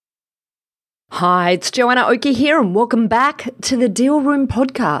Hi, it's Joanna Oakey here and welcome back to the Deal Room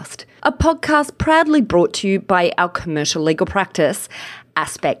Podcast, a podcast proudly brought to you by our commercial legal practice,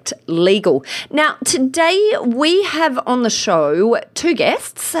 Aspect Legal. Now, today we have on the show two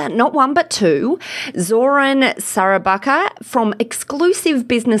guests, not one but two, Zoran Sarabaka from Exclusive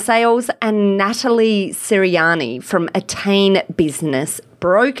Business Sales and Natalie Siriani from Attain Business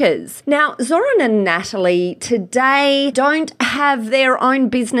Brokers. Now, Zoran and Natalie today don't have their own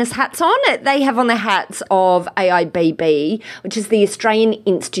business hats on. They have on the hats of AIBB, which is the Australian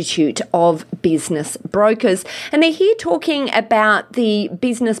Institute of Business Brokers. And they're here talking about the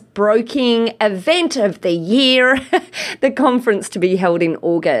business broking event of the year, the conference to be held in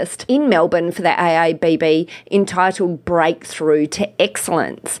August in Melbourne for the AIBB, entitled Breakthrough to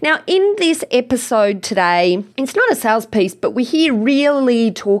Excellence. Now, in this episode today, it's not a sales piece, but we're here really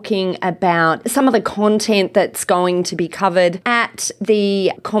talking about some of the content that's going to be covered at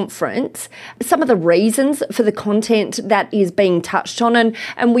the conference, some of the reasons for the content that is being touched on,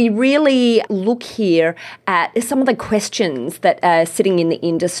 and we really look here at some of the questions that are sitting in the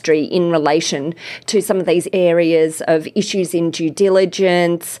industry in relation to some of these areas of issues in due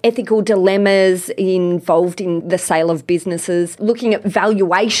diligence, ethical dilemmas involved in the sale of businesses, looking at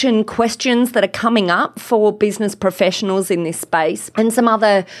valuation questions that are coming up for business professionals in this space, and some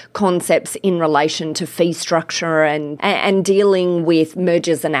other concepts in relation to fee structure and dealing with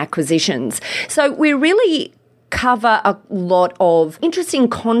mergers and acquisitions. So we really cover a lot of interesting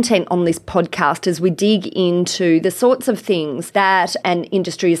content on this podcast as we dig into the sorts of things that an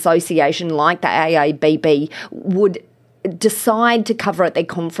industry association like the AIBB would decide to cover at their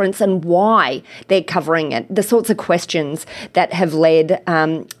conference and why they're covering it, the sorts of questions that have led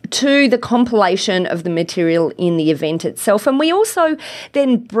to the compilation of the material in the event itself. And we also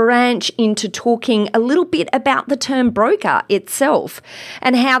then branch into talking a little bit about the term broker itself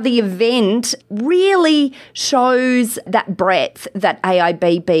and how the event really shows that breadth that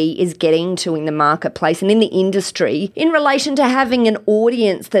AIBB is getting to in the marketplace and in the industry in relation to having an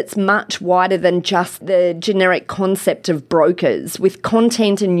audience that's much wider than just the generic concept of brokers, with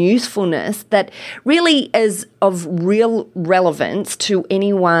content and usefulness that really is of real relevance to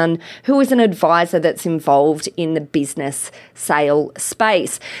anyone who is an advisor that's involved in the business sale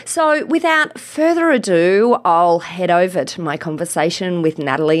space. So without further ado, I'll head over to my conversation with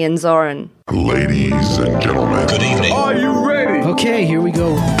Natalie and Zoran. Ladies and gentlemen, good evening. Are you ready? Okay, here we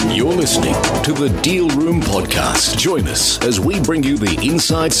go. You're listening to the Deal Room Podcast. Join us as we bring you the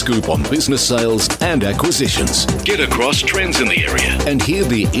inside scoop on business sales and acquisitions. Get across trends in the area and hear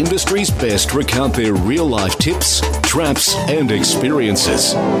the industry's best recount their real-life tips, traps, and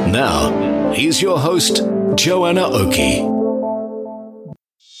experiences. Now, here's your host, Joanna Oakey.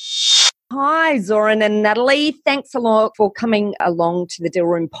 Hi, Zoran and Natalie. Thanks a lot for coming along to the Deal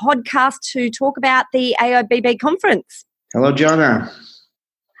Room Podcast to talk about the AIBB conference. Hello, Joanna.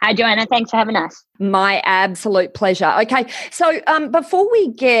 Hi, Joanna. Thanks for having us. My absolute pleasure. Okay, so before we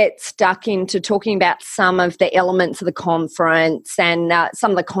get stuck into talking about some of the elements of the conference and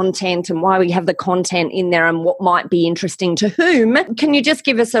some of the content and why we have the content in there and what might be interesting to whom, can you just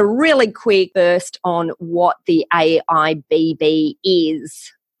give us a really quick burst on what the AIBB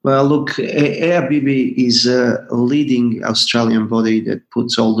is? Well, look, AIBB is a leading Australian body that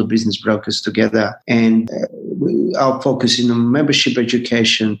puts all the business brokers together, and our focus is on membership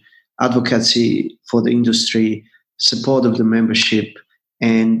education, advocacy for the industry, support of the membership,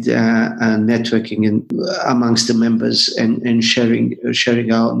 and networking amongst the members and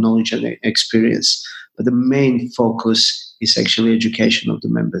sharing our knowledge and experience. But the main focus is actually education of the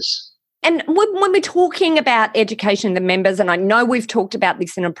members. And when we're talking about education of the members, and I know we've talked about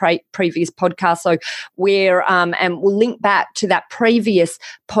this in a previous podcast, so and we'll link back to that previous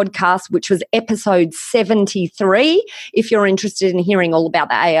podcast, which was episode 73, if you're interested in hearing all about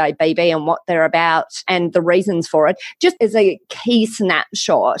the AIBB and what they're about and the reasons for it. Just as a key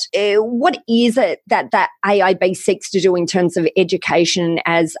snapshot, what is it that AIB seeks to do in terms of education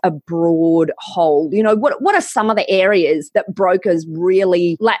as a broad whole? You know, what are some of the areas that brokers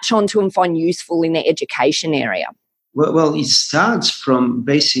really latch onto and find useful in their education area? Well, it starts from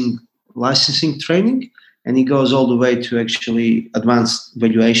basic licensing training and it goes all the way to actually advanced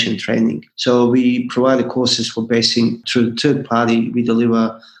valuation training. So we provide the courses for basic through third party. We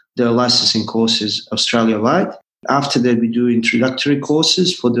deliver the licensing courses Australia-wide. After that, we do introductory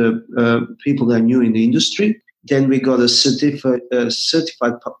courses for the people that are new in the industry. Then we got a certified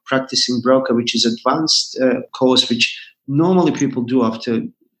practicing broker, which is advanced course, which normally people do after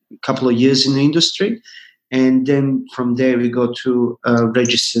a couple of years in the industry. And then from there, we go to a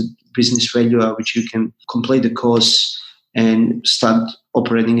registered business valuer, which you can complete the course and start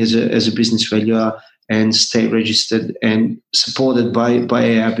operating as a business valuer and stay registered and supported by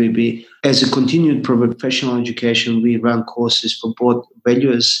AIBB. As a continued professional education, we run courses for both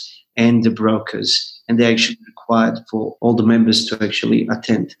valuers and the brokers, and they're actually required for all the members to actually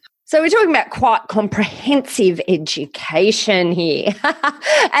attend. So we're talking about quite comprehensive education here.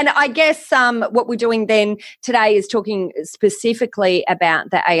 And I guess what we're doing then today is talking specifically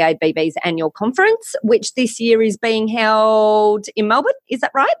about the AIBB's annual conference, which this year is being held in Melbourne. Is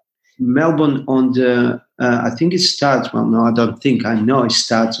that right? Melbourne on the, I think it starts, well, no, I don't think, I know it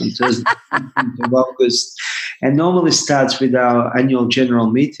starts on Thursday, 15th of August, and normally starts with our annual general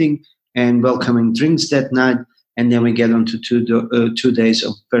meeting and welcoming drinks that night. And then we get on to 2 days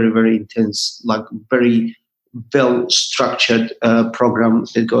of very, very intense, like very well-structured program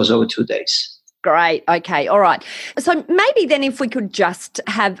that goes over 2 days. Great. Okay. All right. So maybe then if we could just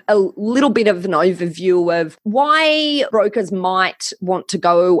have a little bit of an overview of why brokers might want to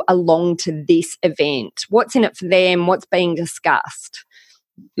go along to this event. What's in it for them? What's being discussed?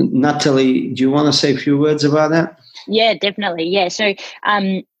 Natalie, do you want to say a few words about that? Yeah, definitely. Yeah. So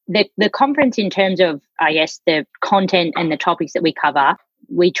the conference, in terms of, I guess, the content and the topics that we cover,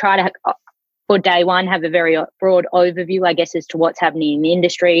 we try to, for day one, have a very broad overview, I guess, as to what's happening in the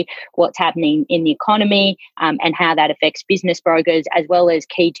industry, what's happening in the economy, and how that affects business brokers, as well as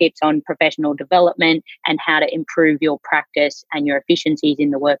key tips on professional development and how to improve your practice and your efficiencies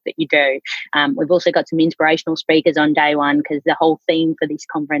in the work that you do. We've also got some inspirational speakers on day one, because the whole theme for this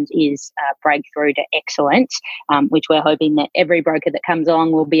conference is breakthrough to excellence, which we're hoping that every broker that comes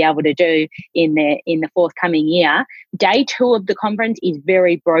along will be able to do in the forthcoming year. Day two of the conference is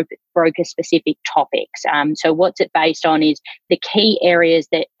very broker-specific topics. So what's it based on is the key areas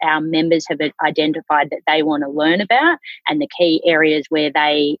that our members have identified that they want to learn about, and the key areas where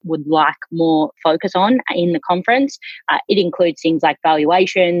they would like more focus on in the conference. It includes things like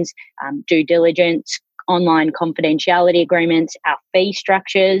valuations, due diligence, online confidentiality agreements, our fee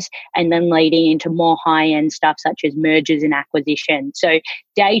structures, and then leading into more high-end stuff such as mergers and acquisitions. So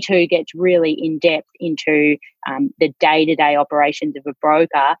day two gets really in-depth into the day-to-day operations of a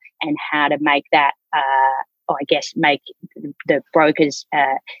broker and how to make that, make the broker's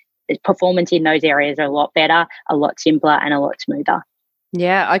performance in those areas a lot better, a lot simpler, and a lot smoother.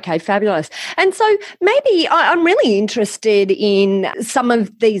 Yeah, okay, fabulous. And so maybe I'm really interested in some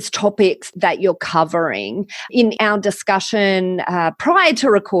of these topics that you're covering. In our discussion prior to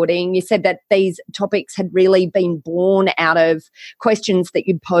recording, you said that these topics had really been born out of questions that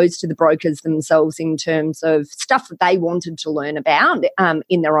you posed to the brokers themselves in terms of stuff that they wanted to learn about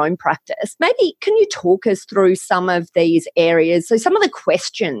in their own practice. Maybe can you talk us through some of these areas? So some of the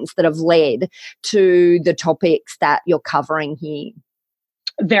questions that have led to the topics that you're covering here.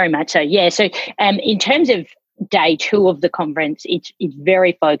 Very much so, yeah. So in terms of day two of the conference, it's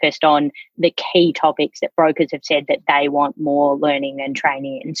very focused on the key topics that brokers have said that they want more learning and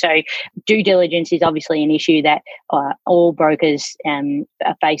training in. So due diligence is obviously an issue that all brokers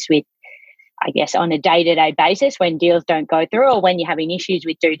are faced with, I guess, on a day-to-day basis when deals don't go through, or when you're having issues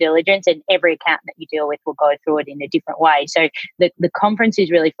with due diligence, and every account that you deal with will go through it in a different way. So the conference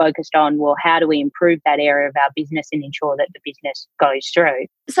is really focused on, well, how do we improve that area of our business and ensure that the business goes through?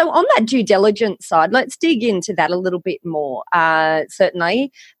 So on that due diligence side, let's dig into that a little bit more.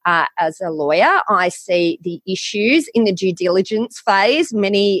 Certainly, as a lawyer, I see the issues in the due diligence phase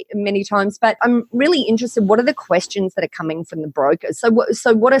many, many times, but I'm really interested, what are the questions that are coming from the brokers? So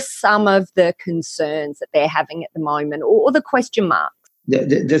what are some of the concerns that they're having at the moment, or the question marks?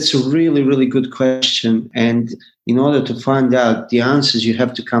 That's a really, really good question. And in order to find out the answers, you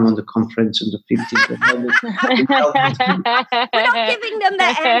have to come on the conference on the 15th of August. We're not giving them the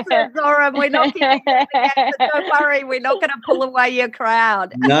answers, Zoran. We're not giving them the answers. Don't worry, we're not going to pull away your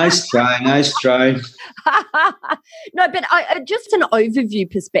crowd. Nice try. No, but just an overview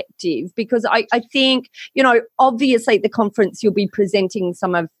perspective, because I think, obviously at the conference you'll be presenting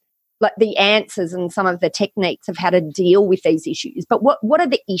some of like the answers and some of the techniques of how to deal with these issues. But what are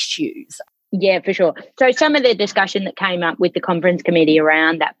the issues? Yeah, for sure. So some of the discussion that came up with the conference committee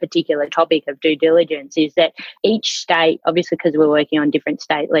around that particular topic of due diligence is that each state, obviously because we're working on different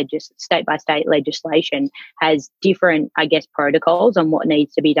state-by-state legislation, has different, I guess, protocols on what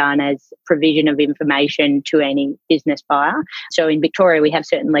needs to be done as provision of information to any business buyer. So in Victoria, we have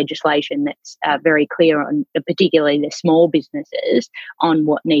certain legislation that's very clear on particularly the small businesses on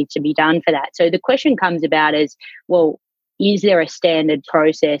what needs to be done for that. So the question comes about is, well, is there a standard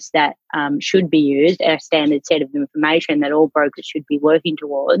process that should be used, a standard set of information that all brokers should be working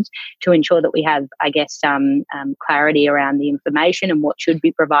towards to ensure that we have, I guess, clarity around the information and what should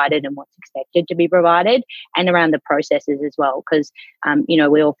be provided and what's expected to be provided, and around the processes as well. Because,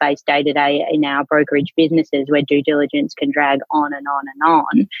 we all face day to day in our brokerage businesses where due diligence can drag on and on and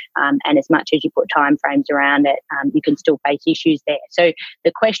on. And as much as you put timeframes around it, you can still face issues there. So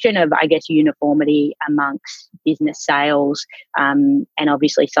the question of, I guess, uniformity amongst business sales, and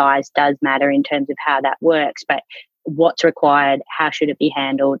obviously size does matter in terms of how that works, but what's required, how should it be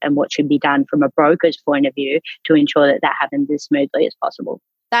handled, and what should be done from a broker's point of view to ensure that that happens as smoothly as possible.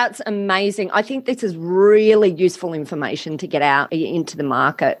 That's amazing. I think this is really useful information to get out into the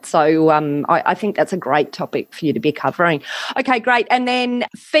market. So I think that's a great topic for you to be covering. Okay, great. And then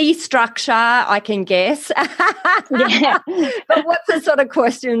fee structure, I can guess. Yeah. But what's the sort of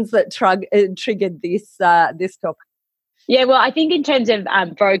questions that triggered this topic? Yeah, well, I think in terms of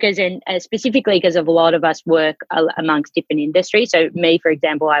brokers, and specifically because of a lot of us work amongst different industries. So me, for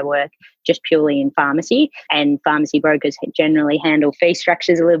example, I work just purely in pharmacy, and pharmacy brokers generally handle fee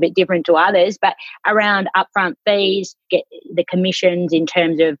structures a little bit different to others, but around upfront fees, get the commissions in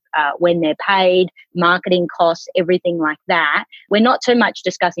terms of when they're paid, marketing costs, everything like that. We're not so much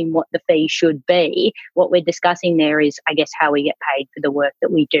discussing what the fee should be. What we're discussing there is, I guess, how we get paid for the work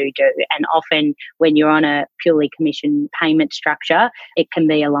that we do. And often when you're on a purely commission payment structure, it can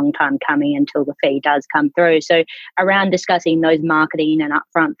be a long time coming until the fee does come through. So around discussing those marketing and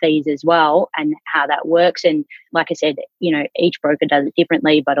upfront fees as well, and how that works. And like I said, each broker does it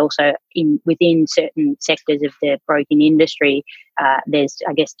differently, but also within certain sectors of the broking industry, there's,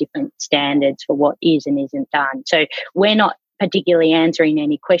 I guess, different standards for what is and isn't done. So we're not particularly answering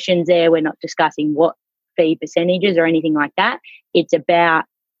any questions there. We're not discussing what fee percentages or anything like that. It's about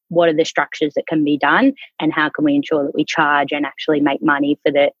what are the structures that can be done and how can we ensure that we charge and actually make money for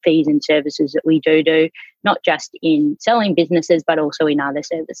the fees and services that we do, not just in selling businesses, but also in other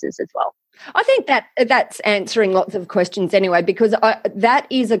services as well. I think that's answering lots of questions anyway, because that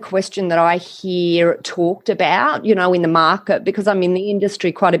is a question that I hear talked about, in the market, because I'm in the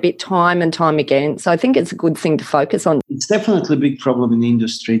industry quite a bit time and time again. So I think it's a good thing to focus on. It's definitely a big problem in the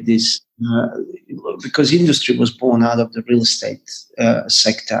industry, this, because industry was born out of the real estate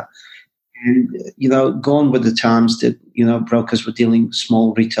sector. And, gone were the times that, brokers were dealing with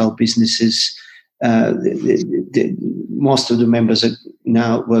small retail businesses. Most of the members are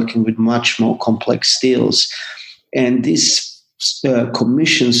now working with much more complex deals. And this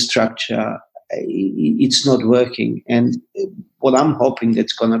commission structure, it's not working. And what I'm hoping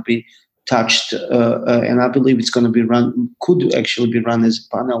that's going to be touched, and I believe it's going to be could actually be run as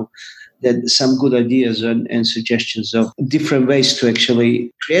a panel, that some good ideas and suggestions of different ways to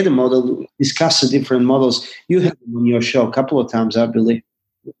actually create a model, discuss the different models. You had them on your show a couple of times, I believe,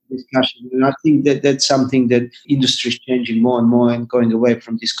 discussion. And I think that's something that industry is changing more and more and going away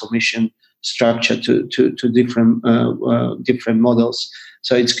from this commission structure to different models.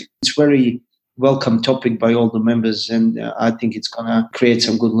 So it's very welcome topic by all the members, and I think it's going to create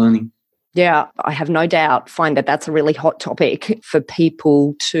some good learning. Yeah, I have no doubt. Find that that's a really hot topic for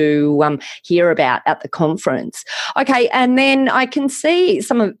people to hear about at the conference. Okay, and then I can see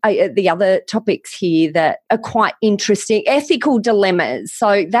some of the other topics here that are quite interesting. Ethical dilemmas.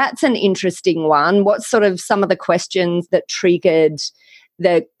 So that's an interesting one. What's sort of some of the questions that triggered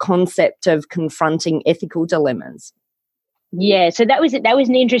the concept of confronting ethical dilemmas? Yeah, so that was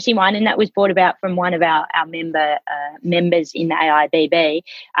an interesting one, and that was brought about from one of our members in the AIBB,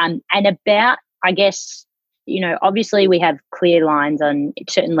 and about, I guess, obviously we have clear lines on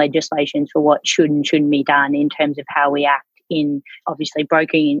certain legislations for what should and shouldn't be done in terms of how we act in obviously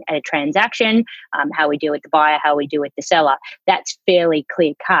brokering a transaction, how we deal with the buyer, how we deal with the seller. That's fairly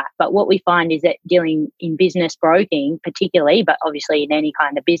clear cut. But what we find is that dealing in business broking particularly, but obviously in any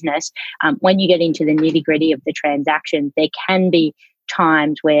kind of business, when you get into the nitty-gritty of the transaction, there can be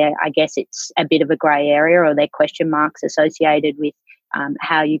times where I guess it's a bit of a grey area, or there are question marks associated with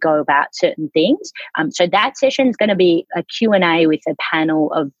how you go about certain things. So that session is going to be a Q&A with a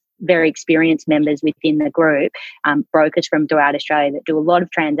panel of very experienced members within the group, brokers from throughout Australia that do a lot of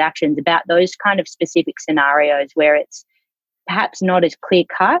transactions about those kind of specific scenarios where it's perhaps not as clear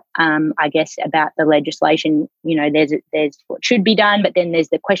cut, I guess, about the legislation. There's what should be done, but then there's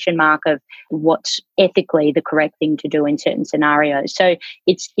the question mark of what's ethically the correct thing to do in certain scenarios. So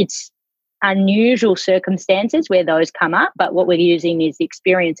it's unusual circumstances where those come up, but what we're using is the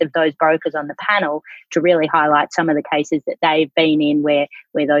experience of those brokers on the panel to really highlight some of the cases that they've been in where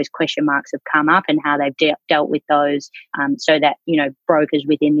those question marks have come up and how they've dealt with those, so that, brokers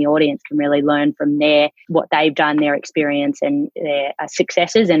within the audience can really learn from what they've done, their experience and their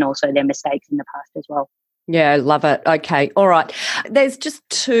successes, and also their mistakes in the past as well. Yeah, love it. Okay. All right. There's just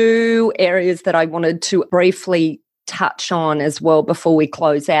two areas that I wanted to briefly touch on as well before we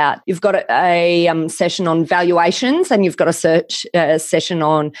close out. You've got a session on valuations and you've got a session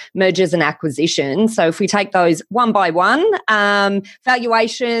on mergers and acquisitions. So if we take those one by one,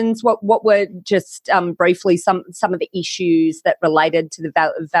 valuations, what were just briefly some of the issues that related to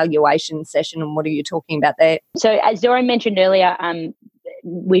the valuation session, and what are you talking about there? So as Dorian mentioned earlier,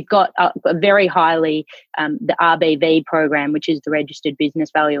 we've got a very highly the RBV program, which is the Registered Business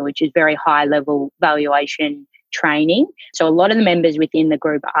Valuer, which is very high level valuation training. So a lot of the members within the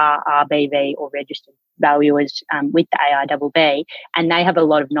group are RBV or registered valuers with the AIBB, and they have a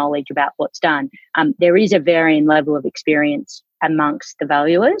lot of knowledge about what's done. There is a varying level of experience amongst the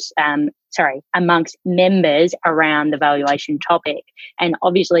valuers, amongst members around the valuation topic. And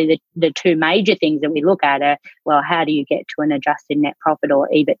obviously the two major things that we look at are, well, how do you get to an adjusted net profit or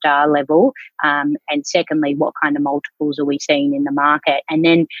EBITDA level? And secondly, what kind of multiples are we seeing in the market? And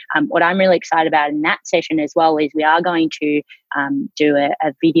then what I'm really excited about in that session as well is we are going to do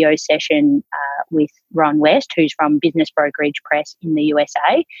a video session with Ron West, who's from Business Brokerage Press in the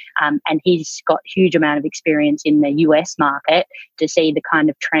USA. And he's got huge amount of experience in the US market to see the kind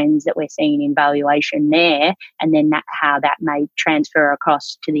of trends that we're seeing in valuation there, and then how that may transfer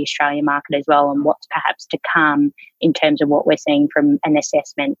across to the Australian market as well, and what's perhaps to come in terms of what we're seeing from an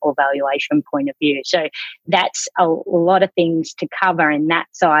assessment or valuation point of view. So that's a lot of things to cover in that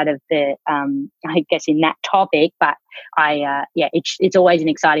side of the, I guess, in that topic. But it's always an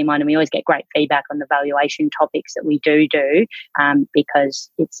exciting one, and we always get great feedback on the valuation topics that we do, because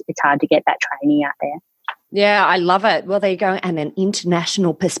it's hard to get that training out there. Yeah, I love it. Well, there you go. And an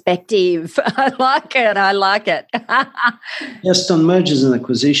international perspective. I like it. Just on mergers and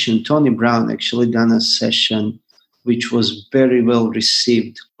acquisition, Tony Brown actually done a session which was very well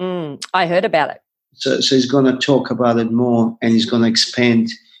received. I heard about it. So he's going to talk about it more, and he's going to expand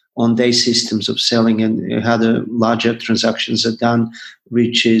on their systems of selling and how the larger transactions are done,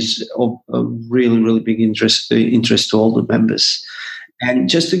 which is of a really, really big interest to all the members. And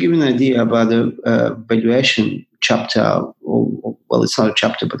just to give you an idea about the valuation chapter, well, it's not a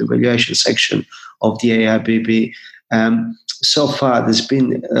chapter, but the valuation section of the AIBB, so far there's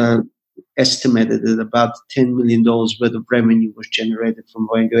been estimated that about $10 million worth of revenue was generated from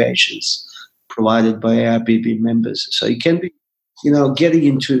valuations provided by AIBB members. So it can be, getting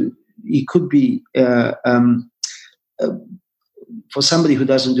into, it could be, for somebody who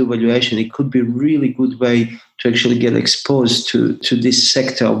doesn't do valuation, it could be a really good way to actually get exposed to this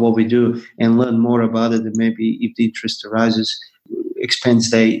sector of what we do and learn more about it, and maybe if the interest arises, expands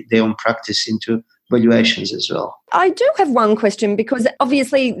their own practice into valuations as well. I do have one question, because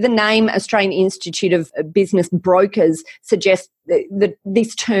obviously the name Australian Institute of Business Brokers suggests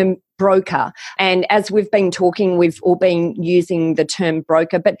this term broker. And as we've been talking, we've all been using the term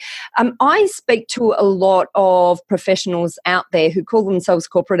broker. But I speak to a lot of professionals out there who call themselves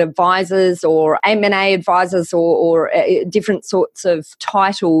corporate advisors or M&A advisors or different sorts of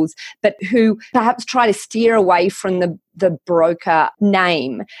titles, but who perhaps try to steer away from the broker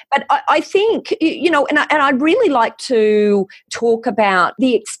name. But I think, and I'd really like to talk about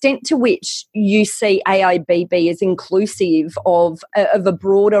the extent to which you see AIBB as inclusive of a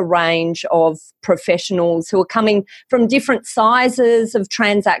broader range of professionals who are coming from different sizes of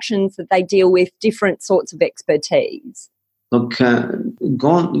transactions that they deal with, different sorts of expertise. Look,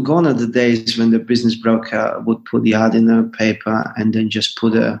 gone are the days when the business broker would put the ad in a paper and then just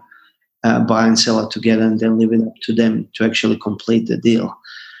put a buy and seller together and then leave it up to them to actually complete the deal.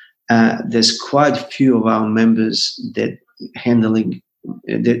 There's quite a few of our members that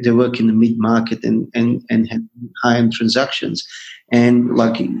they work in the mid-market and have high-end transactions. And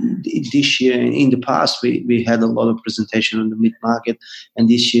like this year, in the past, we had a lot of presentation on the mid-market, and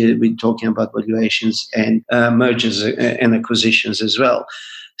this year we're talking about valuations and mergers and acquisitions as well.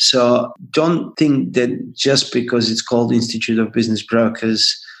 So don't think that just because it's called Institute of Business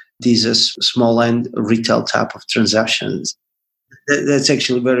Brokers, these are small-end retail type of transactions. That's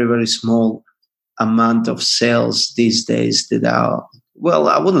actually very, very small amount of sales these days that are, well,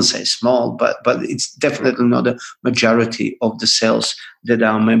 I wouldn't say small, but it's definitely not a majority of the sales that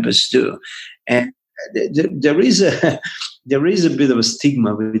our members do. And there is a bit of a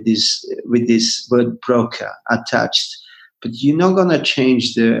stigma with this word broker attached, but you're not going to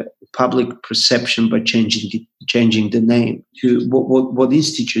change the public perception by changing the name. To what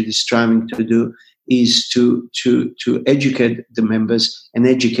Institute is striving to do is to educate the members and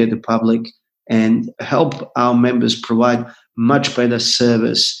educate the public and help our members provide much better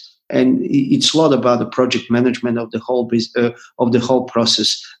service. And it's a lot about the project management of the whole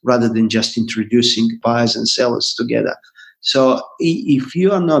process, rather than just introducing buyers and sellers together. So if you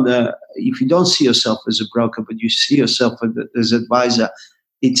don't see yourself as a broker, but you see yourself as an advisor,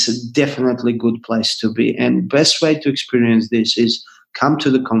 it's a definitely good place to be. And best way to experience this is come to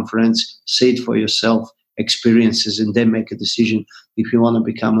the conference, see it for yourself, experiences, and then make a decision if you want to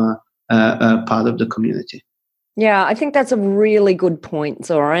become a part of the community. Yeah, I think that's a really good point,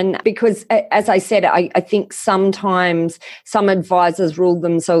 Zoran, because as I said, I think sometimes some advisors rule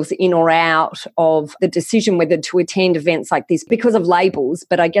themselves in or out of the decision whether to attend events like this because of labels.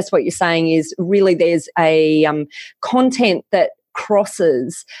 But I guess what you're saying is really there's a content that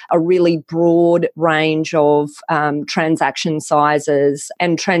crosses a really broad range of transaction sizes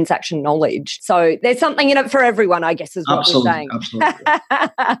and transaction knowledge. So there's something in it for everyone, I guess, is what you're saying. Absolutely.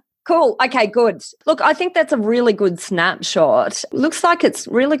 Cool. Okay, good. Look, I think that's a really good snapshot. Looks like it's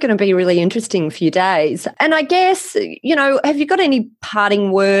really going to be a really interesting few days. And I guess, have you got any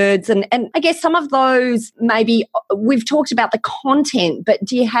parting words? And I guess some of those, maybe we've talked about the content, but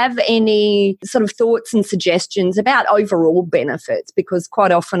do you have any sort of thoughts and suggestions about overall benefits? Because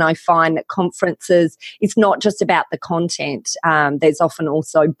quite often I find that conferences, it's not just about the content. There's often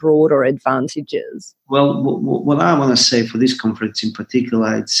also broader advantages. Well, what I want to say for this conference in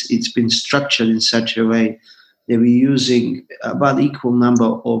particular, it's been structured in such a way that we're using about equal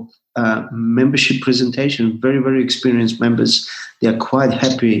number of membership presentations. Very, very experienced members. They are quite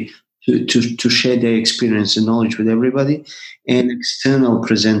happy to share their experience and knowledge with everybody. And external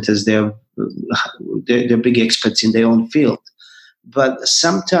presenters, they're big experts in their own field. But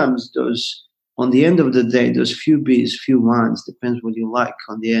sometimes on the end of the day, those few beers, few wines, depends what you like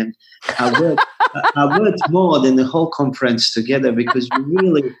on the end, are worth more than the whole conference together, because you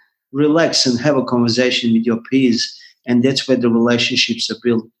really relax and have a conversation with your peers, and that's where the relationships are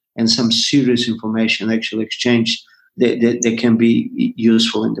built and some serious information actually exchanged that can be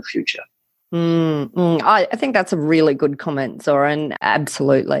useful in the future. I think that's a really good comment, Zoran.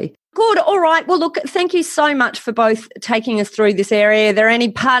 Absolutely. Good. All right. Well, look, thank you so much for both taking us through this area. Are there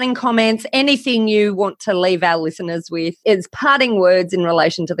any parting comments, anything you want to leave our listeners with as parting words in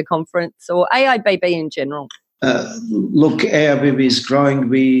relation to the conference or AIBB in general? Look, AIBB is growing.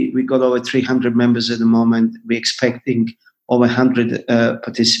 We got over 300 members at the moment. We're expecting over 100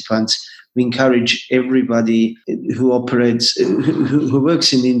 participants. We encourage everybody who operates, who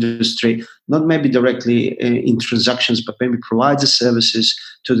works in the industry, not maybe directly in transactions, but maybe provides the services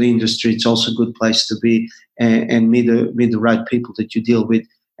to the industry. It's also a good place to be and meet the right people that you deal with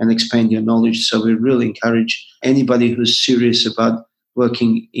and expand your knowledge. So we really encourage anybody who's serious about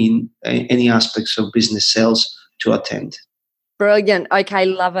working in any aspects of business sales to attend. Brilliant. Okay,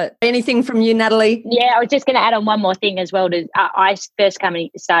 love it. Anything from you, Natalie? Yeah, I was just going to add on one more thing as well. I first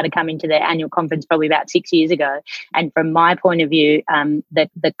started coming to the annual conference probably about 6 years ago. And from my point of view,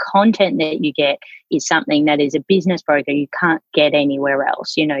 the content that you get is something that as a business broker you can't get anywhere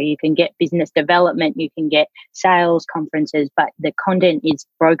else. You can get business development, you can get sales conferences, but the content is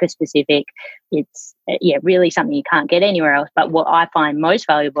broker specific. It's really something you can't get anywhere else. But what I find most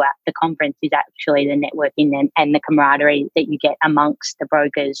valuable at the conference is actually the networking and the camaraderie that you get amongst the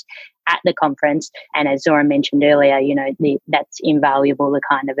brokers at the conference. And as Zoran mentioned earlier, that's invaluable, the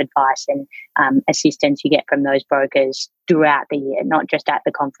kind of advice and assistance you get from those brokers throughout the year, not just at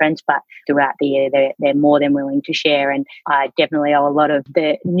the conference, but throughout the year. They're more than willing to share. And I definitely owe a lot of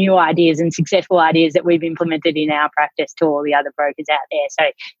the new ideas and successful ideas that we've implemented in our practice to all the other brokers out there.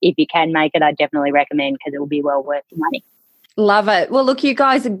 So if you can make it, I definitely recommend, because it will be well worth the money. Love it. Well, look, you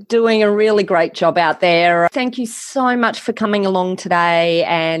guys are doing a really great job out there. Thank you so much for coming along today.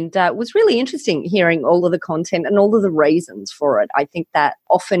 And it was really interesting hearing all of the content and all of the reasons for it. I think that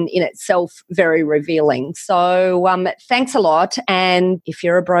often in itself very revealing. So thanks a lot. And if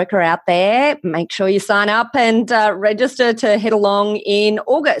you're a broker out there, make sure you sign up and register to head along in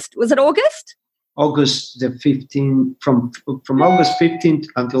August. Was it August? August the 15th, from August 15th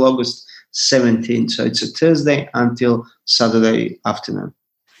until August 17th. So it's a Thursday until Saturday afternoon.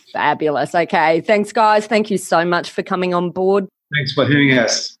 Fabulous. Okay. Thanks, guys. Thank you so much for coming on board. Thanks for hearing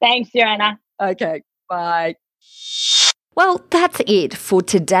us. Thanks, Joanna. Okay. Bye. Well, that's it for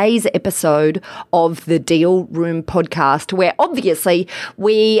today's episode of the Deal Room podcast, where obviously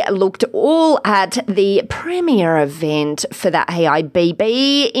we looked all at the premier event for the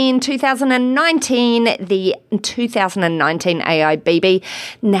AIBB in 2019, the 2019 AIBB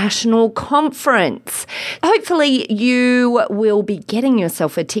National Conference. Hopefully you will be getting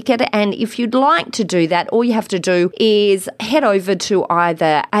yourself a ticket, and if you'd like to do that, all you have to do is head over to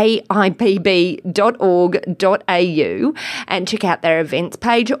either aibb.org.au and check out their events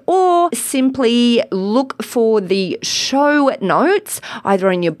page, or simply look for the show notes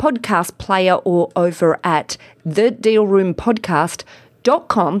either in your podcast player or over at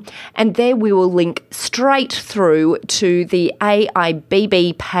thedealroompodcast.com, and there we will link straight through to the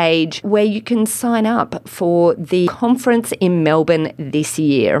AIBB page where you can sign up for the conference in Melbourne this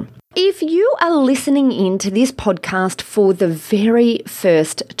year. If you are listening into this podcast for the very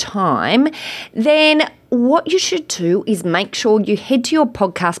first time, then what you should do is make sure you head to your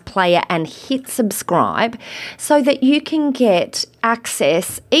podcast player and hit subscribe so that you can get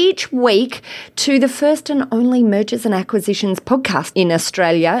access each week to the first and only mergers and acquisitions podcast in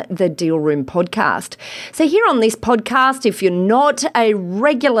Australia, the Deal Room podcast. So here on this podcast, if you're not a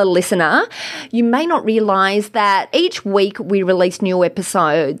regular listener, you may not realise that each week we release new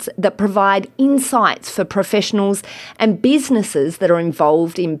episodes that provide insights for professionals and businesses that are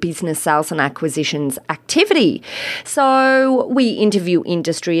involved in business sales and acquisitions activity. So we interview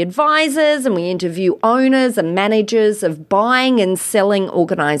industry advisors and we interview owners and managers of buying and selling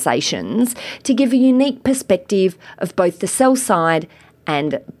organisations to give a unique perspective of both the sell side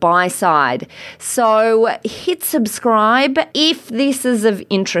and buy side. So hit subscribe if this is of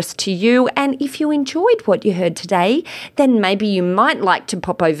interest to you, and if you enjoyed what you heard today, then maybe you might like to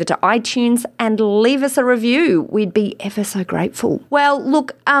pop over to iTunes and leave us a review. We'd be ever so grateful. Well,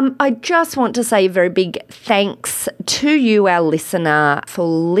 look, I just want to say a very big thanks to you, our listener, for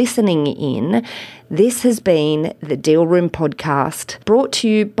listening in. This has been the Deal Room podcast, brought to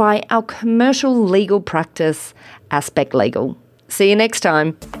you by our commercial legal practice, Aspect Legal. See you next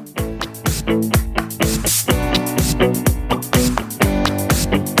time.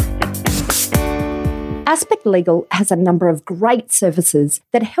 Aspect Legal has a number of great services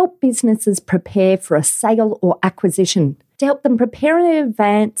that help businesses prepare for a sale or acquisition, to help them prepare in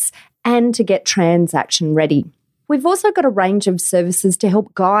advance and to get transaction ready. We've also got a range of services to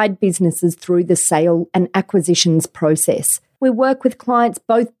help guide businesses through the sale and acquisitions process. We work with clients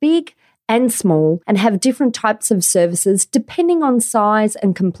both big and small and have different types of services depending on size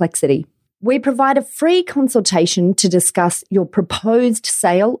and complexity. We provide a free consultation to discuss your proposed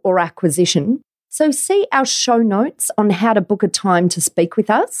sale or acquisition. So see our show notes on how to book a time to speak with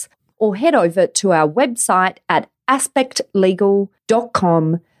us, or head over to our website at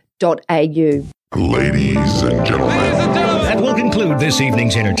aspectlegal.com.au. Ladies and gentlemen. That will conclude this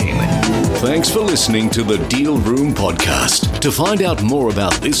evening's entertainment. Thanks for listening to the Deal Room podcast. To find out more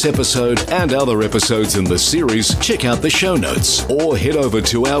about this episode and other episodes in the series, check out the show notes or head over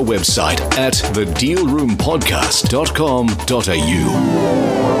to our website at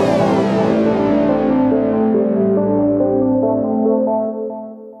thedealroompodcast.com.au.